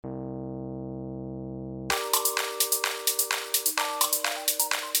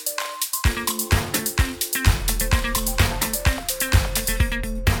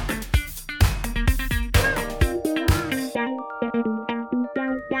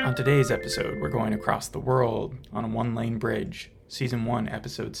On today's episode, we're going across the world on a one-lane bridge, Season 1,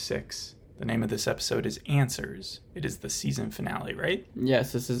 Episode 6. The name of this episode is Answers. It is the season finale, right?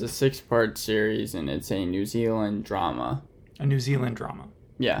 Yes, this is a 6-part series, and it's a New Zealand drama. A New Zealand drama.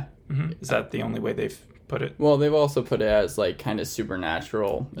 Yeah. Mm-hmm. Is that the only way they've put it? Well, they've also put it as, like, kind of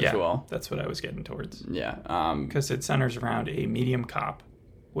supernatural as well. That's what I was getting towards. Yeah. Because it centers around a medium cop,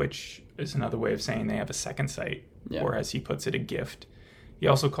 which is another way of saying they have a second sight, or as he puts it, a gift. He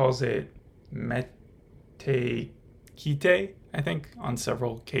also calls it Metekite, I think, on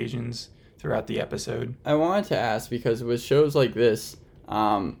several occasions throughout the episode. I wanted to ask, because with shows like this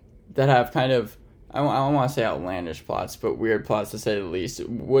that have kind of, I don't want to say outlandish plots, but weird plots to say the least,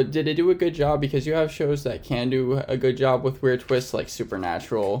 did it do a good job? Because you have shows that can do a good job with weird twists, like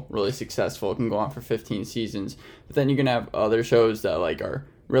Supernatural, really successful, can go on for 15 seasons. But then you can have other shows that like are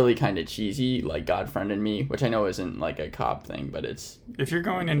really kind of cheesy, like Godfriend and Me, which I know isn't like a cop thing, but it's... If you're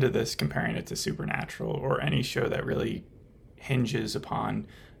going into this comparing it to Supernatural or any show that really hinges upon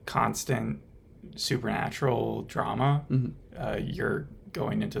constant supernatural drama, you're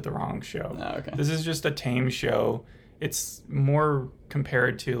going into the wrong show. Oh, okay. This is just a tame show. It's more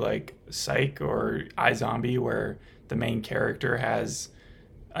compared to like Psych or iZombie, where the main character has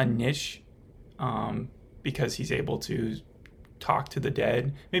a niche because he's able to talk to the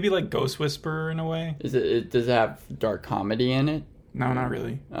dead. Maybe like Ghost Whisperer in a way. Does it have dark comedy in it? No, not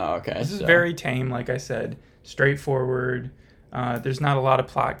really. Oh, okay. This is very tame, like I said. Straightforward. There's not a lot of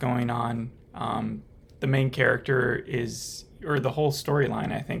plot going on. The main character is, or the whole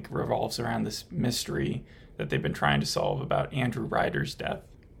storyline, I think, revolves around this mystery that they've been trying to solve about Andrew Ryder's death.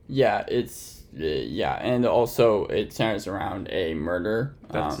 Yeah, and also it centers around a murder.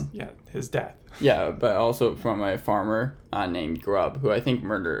 His death. Yeah, but also from a farmer named Grubb, who I think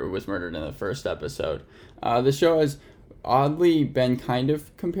was murdered in the first episode. The show has oddly been kind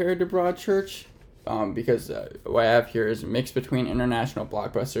of compared to Broadchurch, because what I have here is a mix between international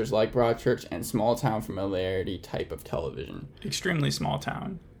blockbusters like Broadchurch and small town familiarity type of television. Extremely small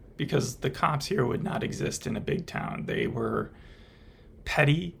town, because the cops here would not exist in a big town. They were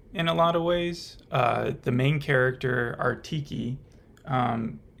petty in a lot of ways. The main character, Artiki,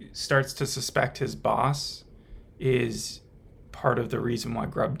 starts to suspect his boss is part of the reason why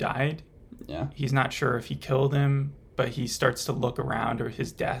Grubb died. Yeah. He's not sure if he killed him, but he starts to look around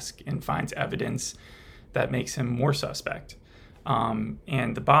his desk and finds evidence that makes him more suspect. And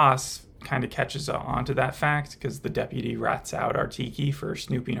the boss kind of catches on to that fact because the deputy rats out Artiki for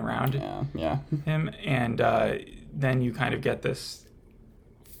snooping around him. And then you kind of get this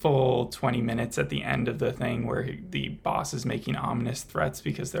full 20 minutes at the end of the thing where the boss is making ominous threats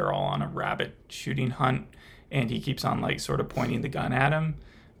because they're all on a rabbit shooting hunt, and he keeps on like sort of pointing the gun at him.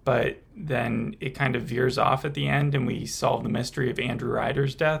 But then it kind of veers off at the end, and we solve the mystery of Andrew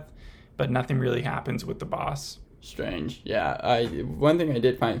Ryder's death, but nothing really happens with the boss. Strange. Yeah. One thing I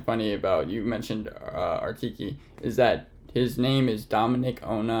did find funny about, you mentioned Artiki, is that his name is Dominic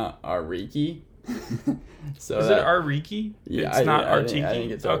Ona Ariki. So is it Ariki? Yeah, it's not Artiki. I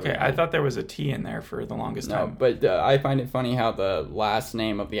think it's Ariki. Okay, I thought there was a T in there for the longest time. No, but I find it funny how the last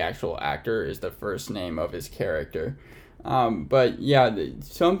name of the actual actor is the first name of his character. But yeah,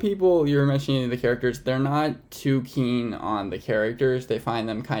 some people, you're mentioning the characters, they're not too keen on the characters. They find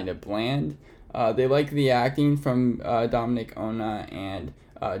them kind of bland. They like the acting from Dominic Ona and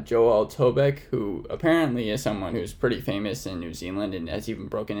Joel Tobeck, who apparently is someone who's pretty famous in New Zealand and has even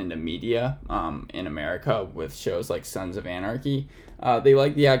broken into media in America with shows like Sons of Anarchy. They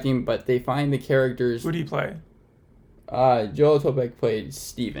like the acting, but they find the characters... Who do you play? Joel Tobeck played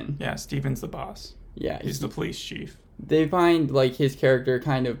Steven. Yeah, Steven's the boss. Yeah. He's the police chief. They find like his character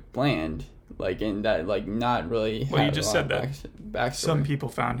kind of bland, like in that, like not really. Well, you just said that backstory. Some people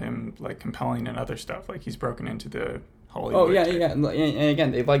found him like compelling in other stuff, like he's broken into the Hollywood. Oh yeah, and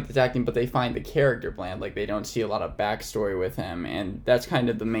again, they like his acting, but they find the character bland. Like they don't see a lot of backstory with him, and that's kind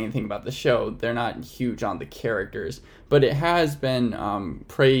of the main thing about the show. They're not huge on the characters, but it has been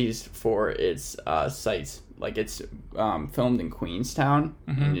praised for its sites. Like it's filmed in Queenstown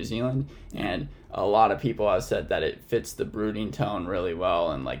in New Zealand, and a lot of people have said that it fits the brooding tone really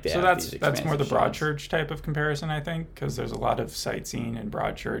well, and like that's more the Broadchurch type of comparison, I think, because there's a lot of sightseeing in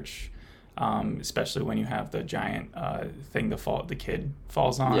Broadchurch, especially when you have the giant thing the kid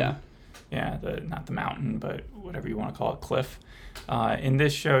falls on. Yeah, not the mountain, but whatever you want to call it, cliff. In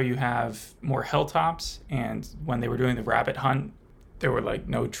this show, you have more hilltops, and when they were doing the rabbit hunt, there were like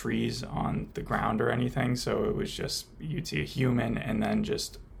no trees on the ground or anything, so it was just, you'd see a human and then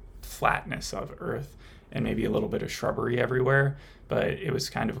just flatness of earth and maybe a little bit of shrubbery everywhere. But it was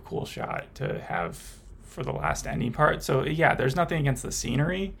kind of a cool shot to have for the last ending part. So yeah, there's nothing against the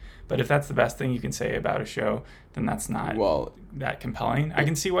scenery, but if that's the best thing you can say about a show, then that's not that compelling. I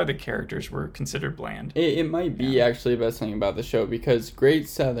can see why the characters were considered bland. It might be actually the best thing about the show, because Great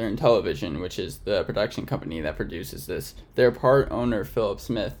Southern Television, which is the production company that produces this, their part owner, Philip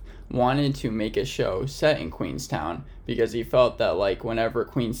Smith, wanted to make a show set in Queenstown because he felt that, like, whenever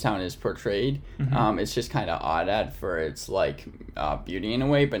Queenstown is portrayed, it's just kind of odd for its, like, beauty in a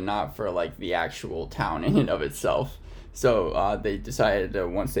way, but not for, like, the actual town in and of itself. So they decided to,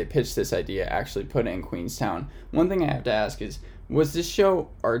 once they pitched this idea, actually put it in Queenstown. One thing I have to ask is, was this show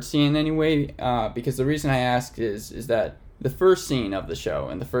artsy in any way? Because the reason I ask is that the first scene of the show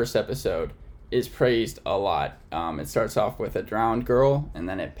in the first episode is praised a lot. It starts off with a drowned girl, and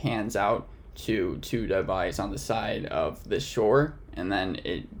then it pans out to two dead bodies on the side of the shore, and then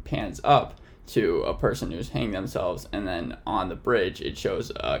it pans up to a person who's hanged themselves, and then on the bridge it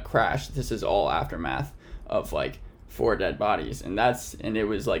shows a crash. This is all aftermath of, like, 4 dead bodies, and it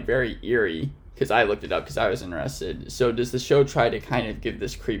was, like, very eerie, because I looked it up because I was interested. So does the show try to kind of give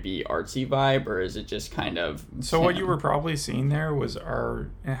this creepy artsy vibe, or is it just kind of... So what you were probably seeing there was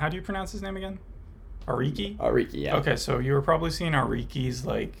how do you pronounce his name again? Ariki? Ariki, yeah. Okay, so you were probably seeing Ariki's,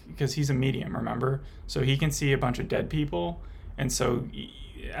 like, because he's a medium, remember? So he can see a bunch of dead people, and so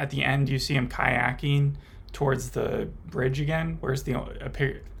at the end you see him kayaking towards the bridge again, where's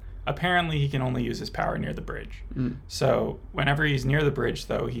apparently he can only use his power near the bridge. So whenever he's near the bridge,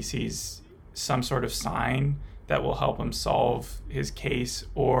 though, he sees some sort of sign that will help him solve his case,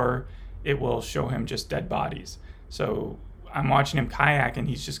 or it will show him just dead bodies. So I'm watching him kayak, and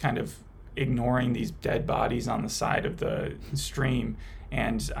he's just kind of ignoring these dead bodies on the side of the stream,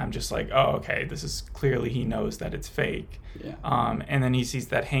 and I'm just like, oh, okay, this is clearly, he knows that it's fake. And then he sees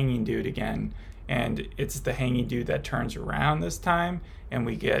that hanging dude again, and it's the hanging dude that turns around this time, and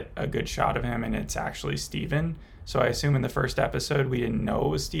we get a good shot of him, and it's actually Steven. So I assume in the first episode we didn't know it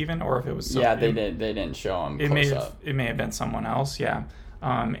was Steven, or if it was someone. Yeah, they didn't show him close up. It may have been someone else, yeah.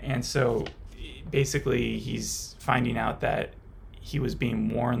 And so basically he's finding out that he was being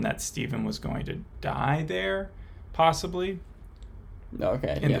warned that Steven was going to die there, possibly.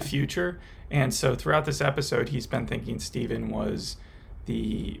 Okay. In the future. And so throughout this episode, he's been thinking Steven was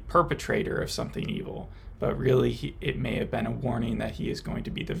the perpetrator of something evil. But really, it may have been a warning that he is going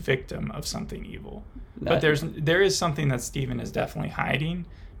to be the victim of something evil. But there is something that Steven is definitely hiding,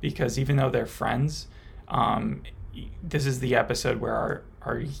 because even though they're friends, this is the episode where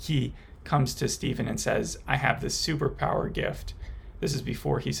he comes to Steven and says, I have this superpower gift. This is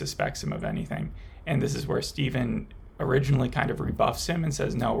before he suspects him of anything. And this is where Steven originally kind of rebuffs him and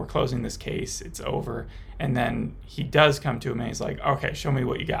says, no, we're closing this case. It's over. And then he does come to him and he's like, okay, show me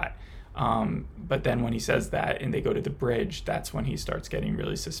what you got. But then when he says that and they go to the bridge, that's when he starts getting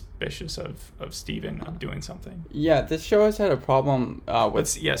really suspicious of Steven doing something. Yeah, this show has had a problem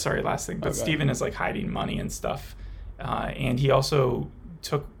with... last thing. But Steven is, like, hiding money and stuff. And he also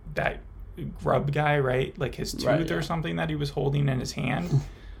took that grub guy, right? Like his tooth or something that he was holding in his hand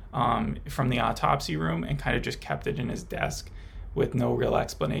from the autopsy room, and kind of just kept it in his desk with no real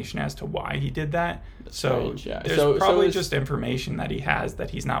explanation as to why he did that. That's strange, yeah. There's probably just information that he has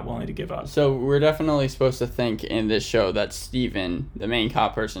that he's not willing to give up. So we're definitely supposed to think in this show that Steven, the main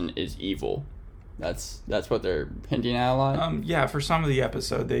cop person, is evil. That's what they're hinting at a lot? Yeah, for some of the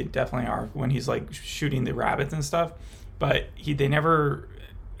episode, they definitely are, when he's, like, shooting the rabbits and stuff. But they never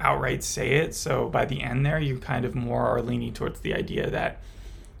outright say it, so by the end there, you kind of more are leaning towards the idea that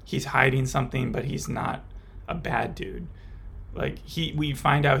he's hiding something, but he's not a bad dude. Like, we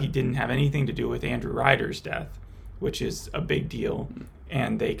find out he didn't have anything to do with Andrew Ryder's death, which is a big deal,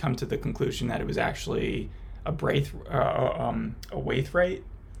 and they come to the conclusion that it was actually a Waithright.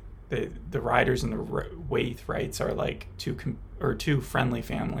 The Ryders and the Waithrights are like two friendly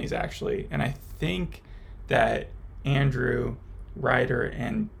families, actually, and I think that Andrew Ryder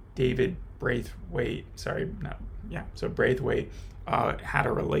and David Braithwaite, Braithwaite had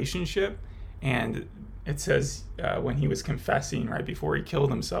a relationship, and it says when he was confessing right before he killed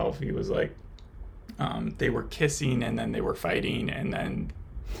himself, he was like, they were kissing and then they were fighting, and then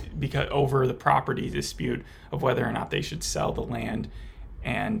because over the property dispute of whether or not they should sell the land,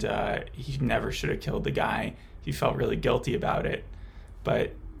 and he never should have killed the guy. He felt really guilty about it.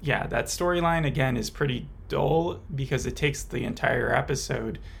 But yeah, that storyline again is pretty dull because it takes the entire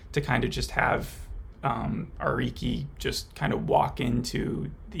episode to kind of just have Ariki just kind of walk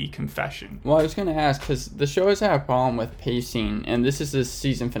into the confession. Well, I was going to ask, because the show has had a problem with pacing, and this is the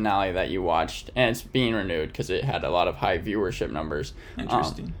season finale that you watched, and it's being renewed because it had a lot of high viewership numbers.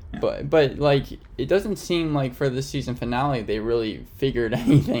 Interesting. But like, it doesn't seem like for the season finale they really figured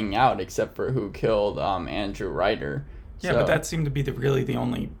anything out except for who killed Andrew Ryder. Yeah, but that seemed to be the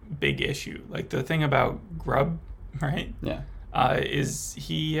only big issue. Like, the thing about Grubb, right? Yeah. Is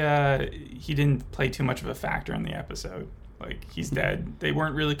he didn't play too much of a factor in the episode. Like, he's dead. They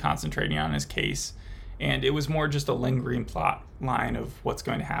weren't really concentrating on his case, and it was more just a lingering plot line of what's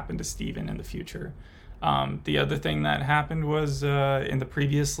going to happen to Steven in the future. The other thing that happened was in the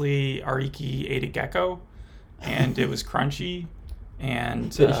previously, Ariki ate a gecko, and it was crunchy,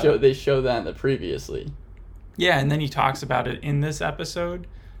 and they show that in the previously. Yeah, and then he talks about it in this episode,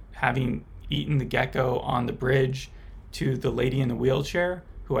 having eaten the gecko on the bridge to the lady in the wheelchair,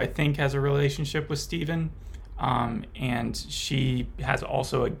 who I think has a relationship with Steven. And she has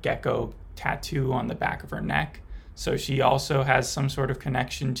also a gecko tattoo on the back of her neck. So she also has some sort of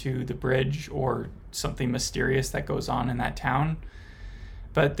connection to the bridge or something mysterious that goes on in that town.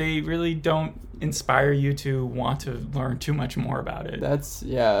 But they really don't inspire you to want to learn too much more about it. That's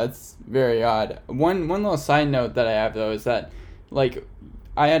very odd. One little side note that I have, though, is that, like,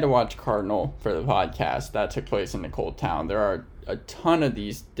 I had to watch Cardinal for the podcast that took place in the cold town. There are a ton of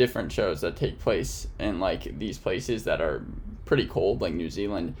these different shows that take place in, like, these places that are pretty cold, like New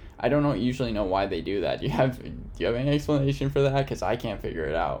Zealand. I don't usually know why they do that. Do you have any explanation for that? Because I can't figure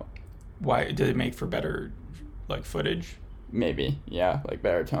it out. Why did it make for better, like, footage? Maybe, yeah, like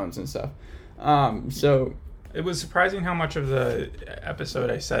better tones and stuff. So it was surprising how much of the episode,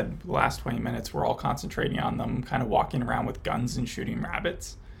 I said the last 20 minutes, we're all concentrating on them kind of walking around with guns and shooting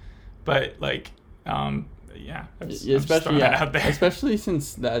rabbits. But, like, especially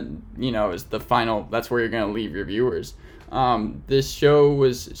since that, is the final, that's where you're going to leave your viewers. This show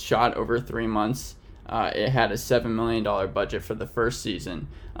was shot over 3 months. It had a $7 million budget for the first season.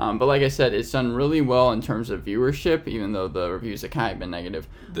 But like I said, it's done really well in terms of viewership, even though the reviews have kind of been negative.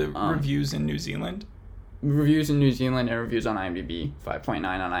 The reviews in New Zealand? Reviews in New Zealand and reviews on IMDb. 5.9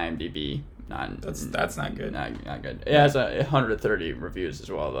 on IMDb. That's not good. Not good. It has 130 reviews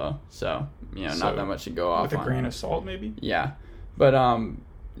as well, though. So, not that much to go off on. With a grain of salt, maybe? Yeah. But,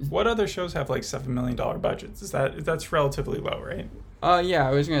 what other shows have, like, $7 million budgets? That's relatively low, right? Yeah,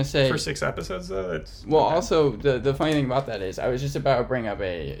 I was going to say... For 6 episodes, though? It's well, okay. Also, the funny thing about that is, I was just about to bring up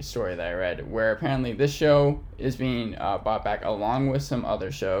a story that I read, where apparently this show is being bought back along with some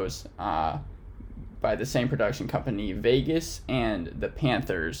other shows by the same production company, Vegas and the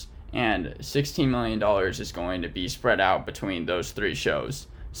Panthers, and $16 million is going to be spread out between those 3 shows.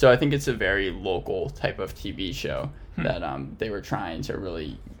 So I think it's a very local type of TV show that they were trying to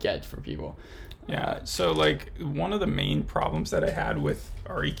really get for people. Yeah, so, like, one of the main problems that I had with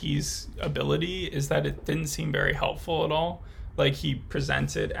Ariki's ability is that it didn't seem very helpful at all. Like, he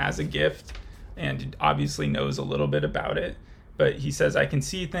presents it as a gift and obviously knows a little bit about it, but he says, I can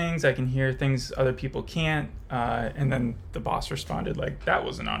see things, I can hear things other people can't, and then the boss responded, like, that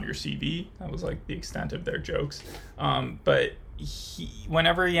wasn't on your CV. That was, like, the extent of their jokes. But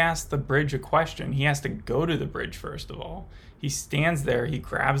whenever he asks the bridge a question, he has to go to the bridge first of all. He stands there, he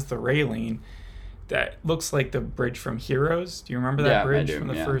grabs the railing that looks like the bridge from Heroes. Do you remember that bridge from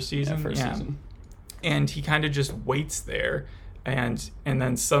the first season? First season. And he kind of just waits there, and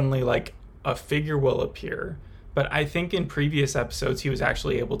then suddenly, like, a figure will appear. But I think in previous episodes he was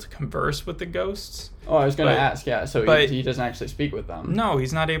actually able to converse with the ghosts. Oh, I was going to ask, yeah. So he doesn't actually speak with them. No,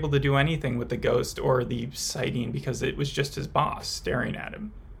 he's not able to do anything with the ghost or the sighting because it was just his boss staring at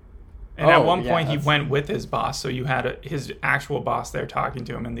him. And at one point he went with his boss, so you had his actual boss there talking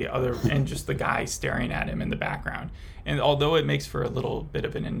to him, and just the guy staring at him in the background. And although it makes for a little bit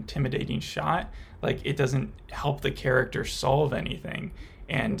of an intimidating shot, like, it doesn't help the character solve anything,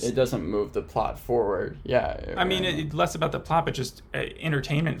 and it doesn't move the plot forward. Yeah, I mean, it's less about the plot, but just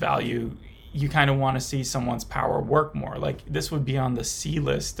entertainment value. You kind of want to see someone's power work more. Like, this would be on the C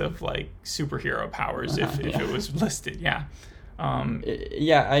list of, like, superhero powers if it was listed. Yeah.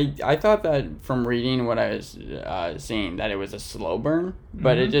 I thought that from reading what I was seeing that it was a slow burn,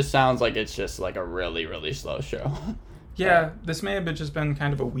 but it just sounds like it's just like a really, really slow show. Yeah, this may have just been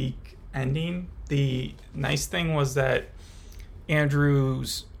kind of a weak ending. The nice thing was that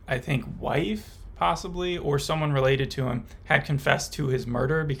Andrew's, I think, wife, possibly, or someone related to him, had confessed to his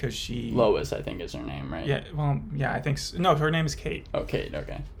murder because she... Lois, I think, is her name, right? Yeah, well, yeah, I think so. No, her name is Kate. Oh, Kate,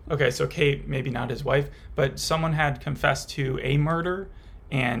 okay. Okay, so Kate, maybe not his wife, but someone had confessed to a murder,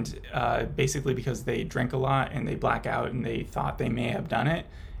 and basically because they drink a lot and they black out and they thought they may have done it,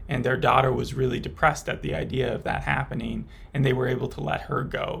 and their daughter was really depressed at the idea of that happening, and they were able to let her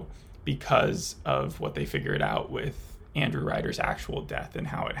go because of what they figured out with Andrew Ryder's actual death and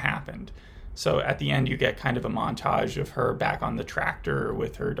how it happened. So at the end, you get kind of a montage of her back on the tractor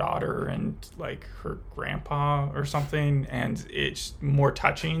with her daughter and like her grandpa or something. And it's more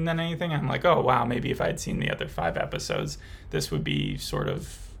touching than anything. I'm like, oh, wow, maybe if I'd seen the other 5 episodes, this would be sort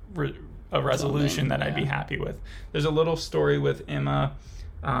of a resolution that I'd be happy with. There's a little story with Emma,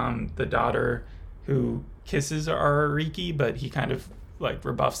 the daughter, who kisses Ariki, but he kind of like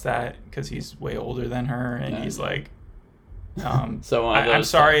rebuffs that because he's way older than her. And he's like, so I'm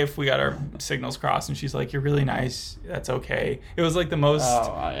sorry if we got our signals crossed, and she's like, you're really nice, that's okay. It was like the most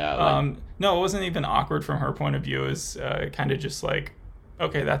no, it wasn't even awkward from her point of view. It was kind of just like,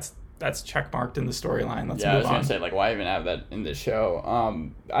 okay, that's checkmarked in the storyline, let's move on. I was gonna say, like, why even have that in the show?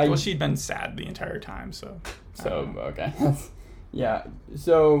 Well, she'd been sad the entire time, so okay. Yeah,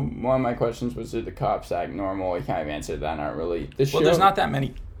 so one of my questions was, did the cops act normal? You kind of answered that, not really. Well, there's not that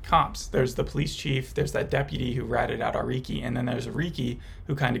many cops. There's the police chief, there's that deputy who ratted out Ariki, and then there's Ariki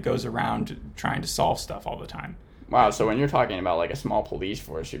who kind of goes around trying to solve stuff all the time. Wow, so when you're talking about like a small police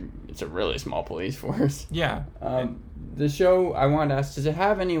force, it's a really small police force. Yeah. The show, I wanted to ask, does it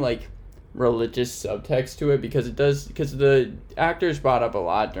have any like religious subtext to it? Because the actors brought up a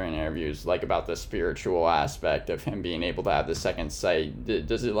lot during interviews, like about the spiritual aspect of him being able to have the second sight.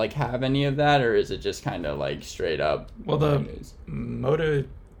 Does it like have any of that, or is it just kind of like straight up? Well, the Moda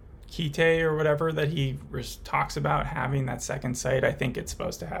Kite or whatever that he talks about having that second sight, I think it's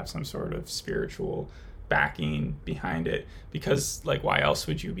supposed to have some sort of spiritual backing behind it, because like why else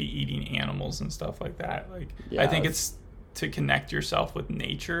would you be eating animals and stuff like that? Like I think it's to connect yourself with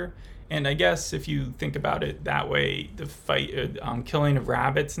nature. And I guess if you think about it that way, the fight, killing of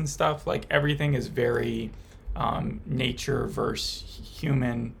rabbits and stuff, like everything is very nature versus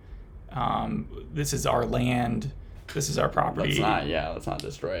human. This is our land. This is our property. Let's not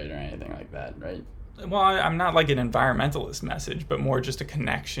destroy it or anything like that, right? Well, I'm not like an environmentalist message, but more just a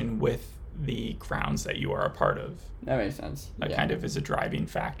connection with the grounds that you are a part of. That makes sense. That kind of is a driving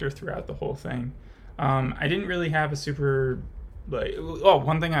factor throughout the whole thing. I didn't really have a super...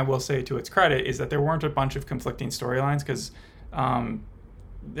 one thing I will say to its credit is that there weren't a bunch of conflicting storylines, because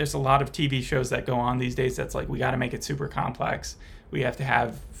there's a lot of TV shows that go on these days that's like, we got to make it super complex. We have to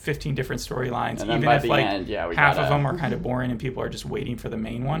have 15 different storylines, even if like half of them are kind of boring and people are just waiting for the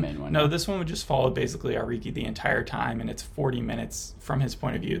main one. No, this one would just follow basically Ariki the entire time, and it's 40 minutes from his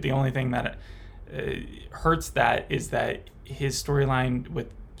point of view. The only thing that hurts that is that his storyline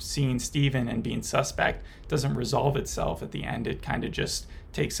with seeing Steven and being suspect doesn't resolve itself at the end. It kind of just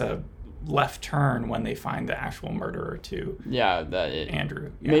takes a left turn when they find the actual murderer to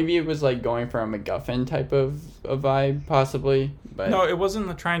Andrew. Maybe it was like going for a MacGuffin type of a vibe, possibly. But no, it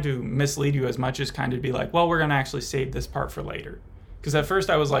wasn't trying to mislead you as much as kind of be like, well, we're going to actually save this part for later. Because at first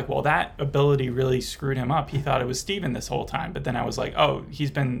I was like, well, that ability really screwed him up. He thought it was Steven this whole time. But then I was like, oh,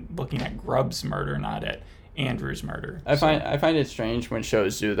 he's been looking at Grubb's murder, not at Andrew's murder. I find it strange when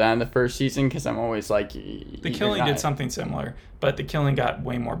shows do that in the first season, because I'm always like... The Killing did something similar, but The Killing got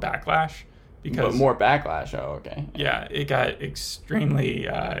way more backlash. But more backlash, okay. Yeah, it got extremely...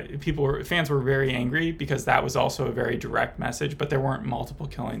 fans were very angry, because that was also a very direct message, but there weren't multiple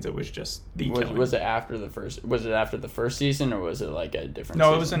killings, it was just the killing. Was it after the first season, or was it like a different No,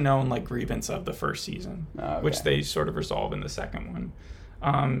 season? It was a known like grievance of the first season, which they sort of resolve in the second one.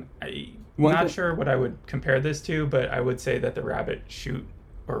 I'm not sure what I would compare this to, but I would say that the rabbit shoot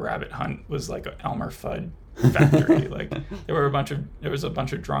or rabbit hunt was like an Elmer Fudd factory. Like there was a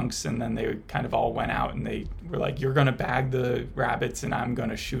bunch of drunks, and then they kind of all went out and they were like, "You're gonna bag the rabbits, and I'm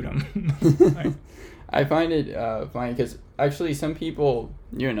gonna shoot them." Like, I find it funny because actually some people,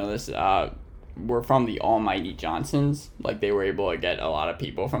 this, were from the Almighty Johnsons. Like they were able to get a lot of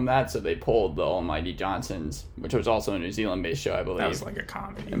people from that, so they pulled the Almighty Johnsons, which was also a New Zealand-based show, I believe. That was like a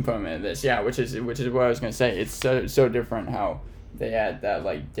comedy. And put them in this, which is what I was gonna say. It's so different how they had that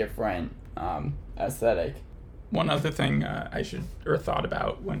like different aesthetic. One other thing I thought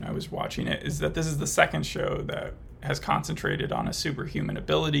about when I was watching it is that this is the second show that has concentrated on a superhuman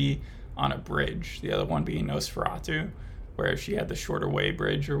ability on a bridge. The other one being Nosferatu, where she had the shorter way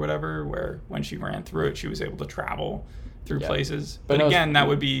bridge or whatever, where when she ran through it, she was able to travel through places. But again, that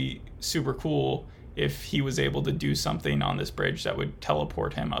would be super cool if he was able to do something on this bridge that would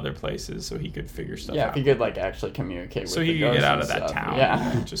teleport him other places, so he could figure stuff out. Yeah, if he could like actually communicate with so he could get out of that town.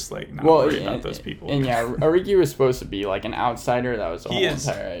 And just like not worry about those people. And Ariki was supposed to be like an outsider. That was the whole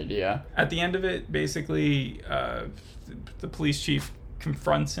entire idea. At the end of it, basically, the police chief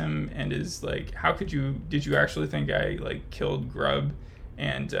confronts him and is like, did you actually think I like killed Grubb?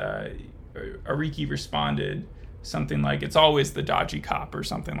 And Ariki responded something like, "It's always the dodgy cop," or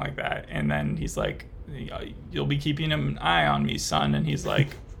something like that. And then he's like, "You'll be keeping an eye on me, son." And he's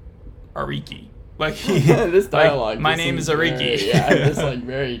like, "Ariki." Like, this dialogue. Like, my name is Ariki. Just like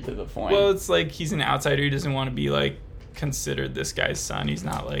very to the point. Well, it's like he's an outsider. He doesn't want to be like considered this guy's son. He's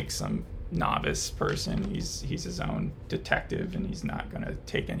not like some novice person. He's his own detective, and he's not gonna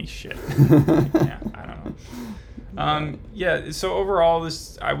take any shit. Yeah, I don't know. So overall,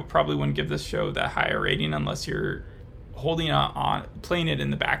 I probably wouldn't give this show that high a rating unless you're holding on playing it in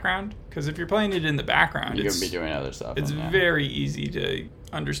the background. Because if you're playing it in the background, you're gonna be doing other stuff. It's very easy to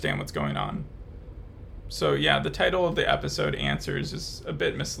understand what's going on. So yeah, the title of the episode, Answers, is a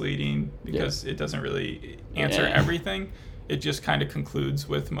bit misleading because it doesn't really answer everything. It just kind of concludes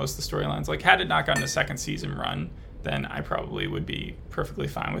with most of the storylines. Like, had it not gotten a second season run, then I probably would be perfectly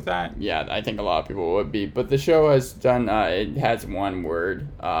fine with that. Yeah, I think a lot of people would be. But the show has done, it has one-word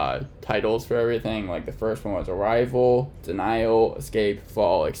titles for everything. Like, the first one was Arrival, Denial, Escape,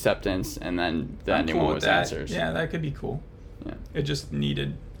 Fall, Acceptance, and then the ending one was Answers. Yeah, that could be cool. Yeah, it just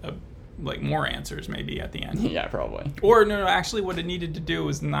needed more answers maybe at the end. Yeah, probably. Or no, actually what it needed to do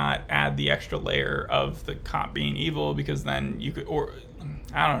was not add the extra layer of the cop being evil, because then you could, or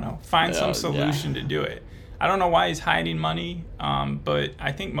I don't know, find some solution to do it. I don't know why he's hiding money, but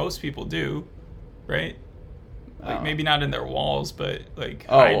I think most people do, right? Like maybe not in their walls, but like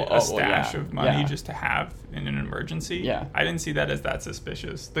hide a stash of money just to have in an emergency. Yeah. I didn't see that as that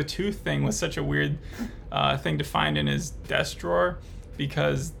suspicious. The tooth thing was such a weird thing to find in his desk drawer,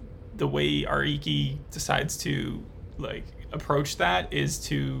 because the way Ariki decides to like approach that is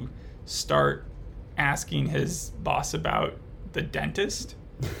to start asking his boss about the dentist.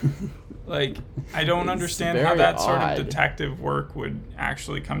 Like, I don't understand how that sort of detective work would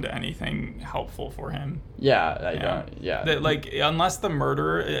actually come to anything helpful for him. That, like, unless the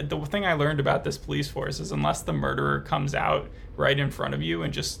murderer, the thing I learned about this police force is unless the murderer comes out right in front of you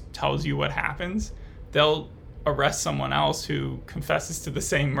and just tells you what happens, they'll arrest someone else who confesses to the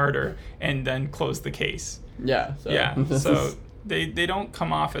same murder and then close the case. So they don't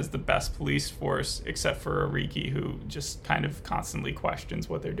come off as the best police force, except for Ariki, who just kind of constantly questions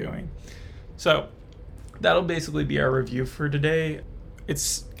what they're doing. So that'll basically be our review for today.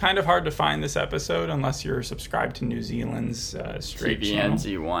 It's kind of hard to find this episode unless you're subscribed to New Zealand's straight channel.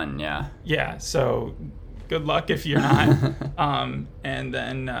 TVNZ1, Yeah, so good luck if you're not. And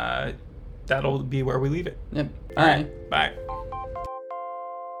then that'll be where we leave it. Yep. All right. Bye.